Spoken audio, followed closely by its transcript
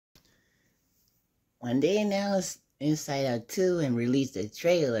when they announced Inside Out 2 and released the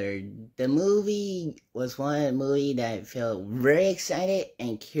trailer, the movie was one movie that I felt very excited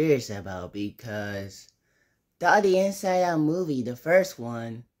and curious about because the Inside Out movie, the first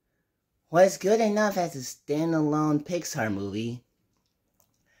one, was good enough as a standalone Pixar movie.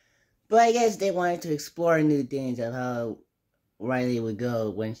 But I guess they wanted to explore new things of how Riley would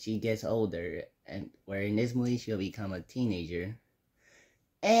go when she gets older, and where in this movie she'll become a teenager.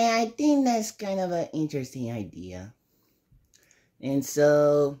 And I think that's kind of an interesting idea. And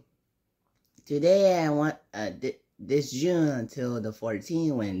so today I want this June until the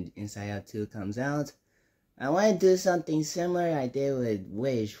 14th when Inside Out 2 comes out, I want to do something similar I did with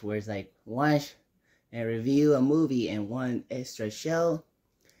Wish, where it's like watch and review a movie and one extra show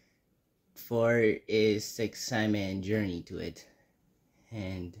for its excitement and journey to it.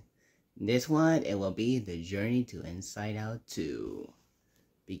 And this one, it will be the journey to Inside Out 2.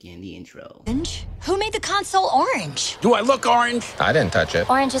 Begin the intro. Orange? Who made the console orange? Do I look orange? I didn't touch it.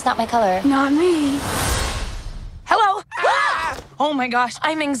 Orange is not my color. Not me. Hello? Ah! Oh my gosh,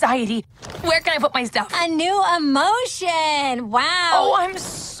 I'm anxiety. Where can I put my stuff? A new emotion. Wow. Oh, I'm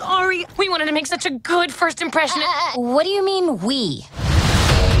sorry. We wanted to make such a good first impression. What do you mean, we?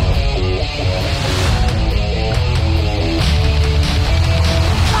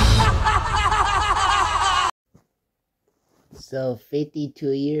 So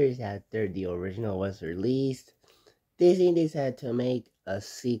 52 years after the original was released, Disney decided to make a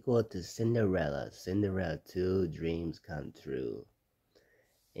sequel to Cinderella, Cinderella 2 Dreams Come True.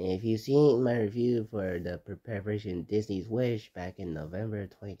 And if you've seen my review for the prepared version Disney's Wish back in November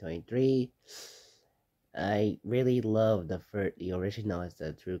 2023, I really love the original. It's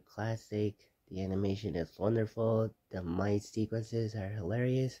a true classic. The animation is wonderful. The mice sequences are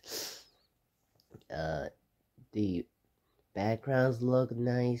hilarious. The backgrounds look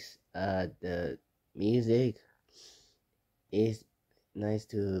nice. The music is nice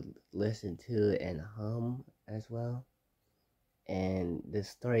to listen to and hum as well. And the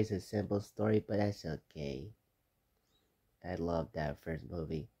story is a simple story, but that's okay. I love that first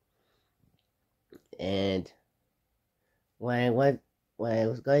movie. And when I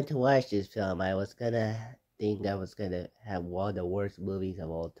was going to watch this film, I was gonna think I was gonna have one of the worst movies of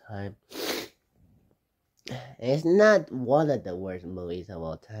all time. It's not one of the worst movies of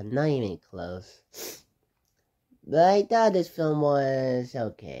all time, not even close. But I thought this film was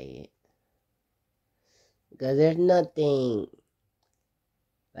okay. Because there's nothing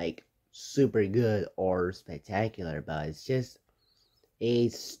like super good or spectacular about it. It's just a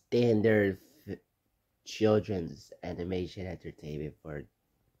standard children's animation entertainment for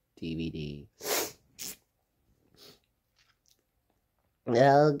DVD.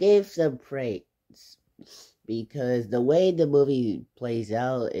 I'll give some praise, because the way the movie plays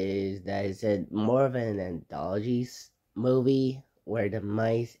out is that it's more of an anthology movie where the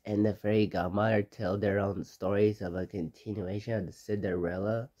mice and the fairy godmother tell their own stories of a continuation of the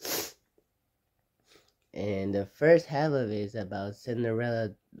Cinderella. And the first half of it is about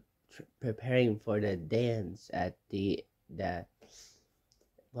Cinderella preparing for the dance at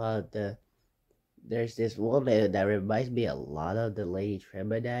there's this woman that reminds me a lot of the Lady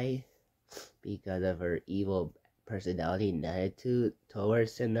Tremaine because of her evil personality and attitude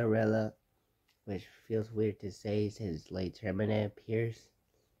towards Cinderella, which feels weird to say since Lady Tremaine appears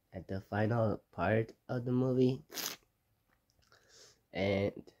at the final part of the movie.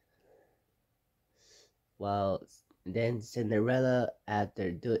 And then Cinderella,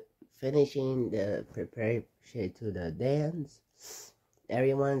 after finishing the preparation to the dance,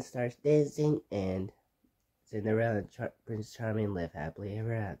 everyone starts dancing, and Cinderella and Prince Charming live happily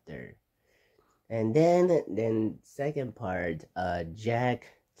ever after. And then second part, Jack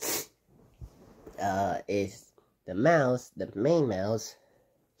is the mouse, the main mouse,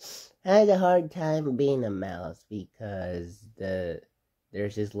 has a hard time being a mouse because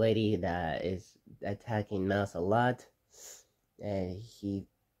there's this lady that is attacking Mouse a lot, and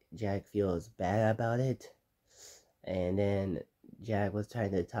Jack feels bad about it. And then Jack was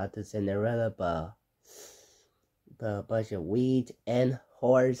trying to talk to Cinderella, but a bunch of weeds and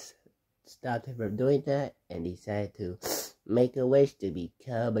horse stopped him from doing that, and decided to make a wish to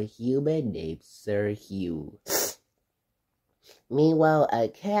become a human named Sir Hugh. Meanwhile, a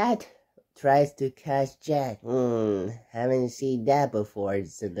cat tries to catch Jack. Haven't seen that before,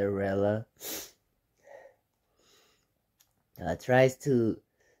 Cinderella. Tries to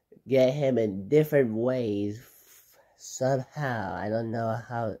get him in different ways somehow. I don't know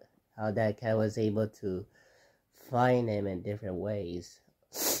how that cat was able to find him in different ways.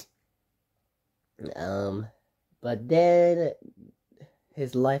 But then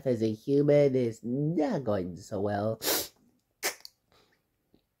his life as a human is not going so well.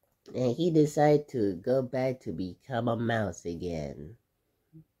 And he decided to go back to become a mouse again.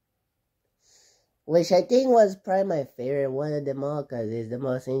 Which I think was probably my favorite one of them all, because it's the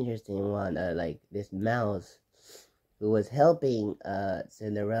most interesting one. Like this mouse who was helping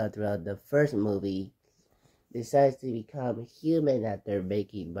Cinderella throughout the first movie decides to become human after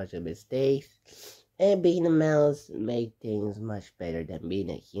making a bunch of mistakes. And being a mouse make things much better than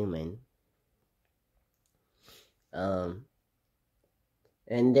being a human. And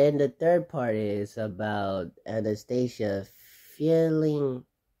then the third part is about Anastasia feeling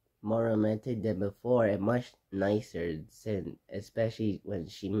more romantic than before and much nicer, especially when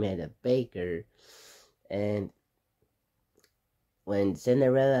she met a baker. And when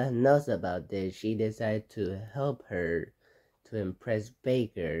Cinderella knows about this, she decides to help her to impress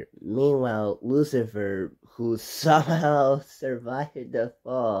Baker. Meanwhile, Lucifer, who somehow survived the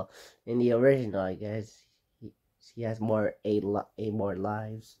fall in the original, I guess he has eight more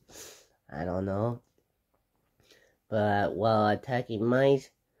lives. I don't know. But while attacking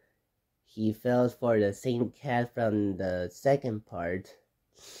mice, he fell for the same cat from the second part,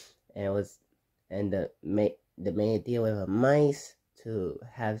 and the main deal with a mice to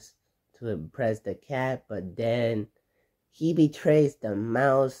impress the cat, but then he betrays the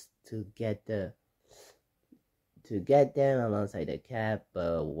mouse to get them alongside the cat.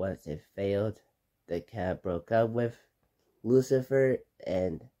 But once it failed, the cat broke up with Lucifer,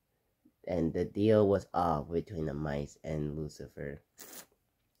 and the deal was off between the mice and Lucifer,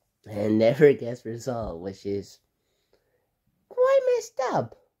 and never gets resolved, which is quite messed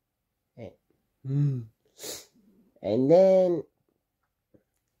up. And then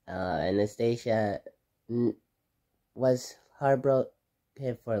Anastasia was heartbroken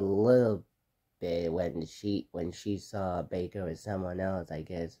for a little bit when she saw Baker with someone else. I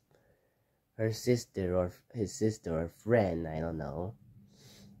guess her sister or his sister or friend. I don't know.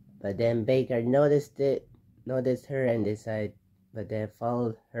 But then Baker noticed her and decided, but then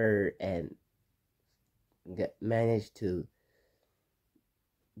followed her and managed to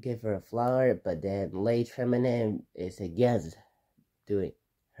give her a flower. But then late feminine is against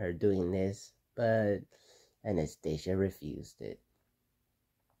doing this, but Anastasia refused it.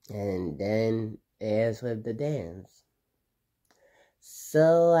 And then it ends with the dance.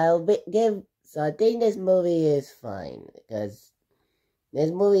 So I think this movie is fine, because this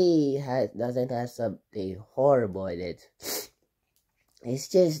movie doesn't have something horrible in it. It's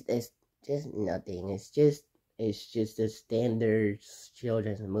just nothing. It's just a standard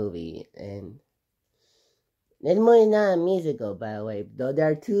children's movie, and this movie is not a musical, by the way. Though there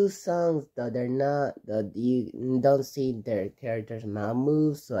are two songs, though they're not, though you don't see their characters' mouth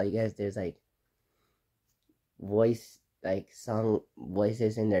moves, so I guess there's like song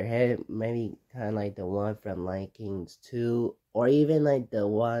voices in their head, maybe kind of like the one from Lion King 2, or even like the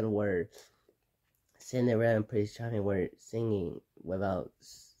one where Cinderella and Prince Charming were singing without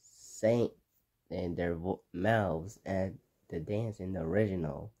saying in their mouths at the dance in the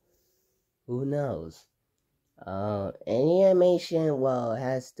original. Who knows? Any animation, well,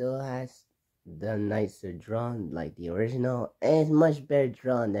 still has the nicer drawn like the original, and it's much better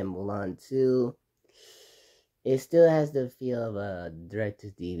drawn than Mulan 2. It still has the feel of a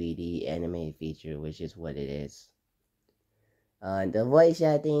direct-to-DVD animated feature, which is what it is. The voice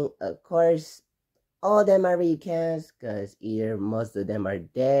acting, of course, all of them are recast, because either most of them are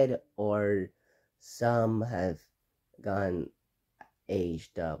dead, or some have gone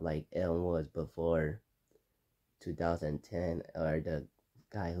aged up, like Ellen was before 2010, or the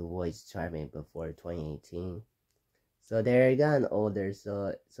guy who voiced Charming before 2018. So they're gotten older, so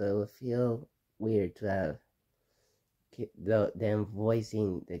it will feel weird to have them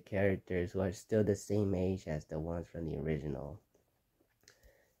voicing the characters who are still the same age as the ones from the original.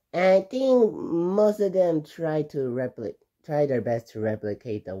 And I think most of them try their best to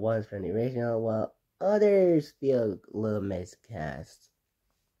replicate the ones from the original, while others feel a little miscast.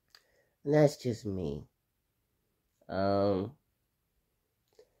 And that's just me.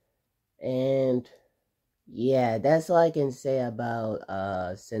 And yeah, that's all I can say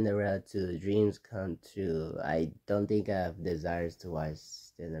about Cinderella 2 Dreams Come True. I don't think I have desires to watch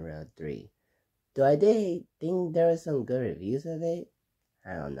Cinderella 3. Do I think there are some good reviews of it?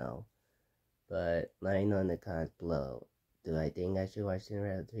 I don't know. But let me know in the comments below. Do I think I should watch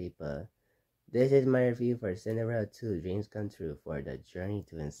Cinderella 3? But this is my review for Cinderella 2 Dreams Come True for the Journey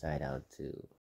to Inside Out 2.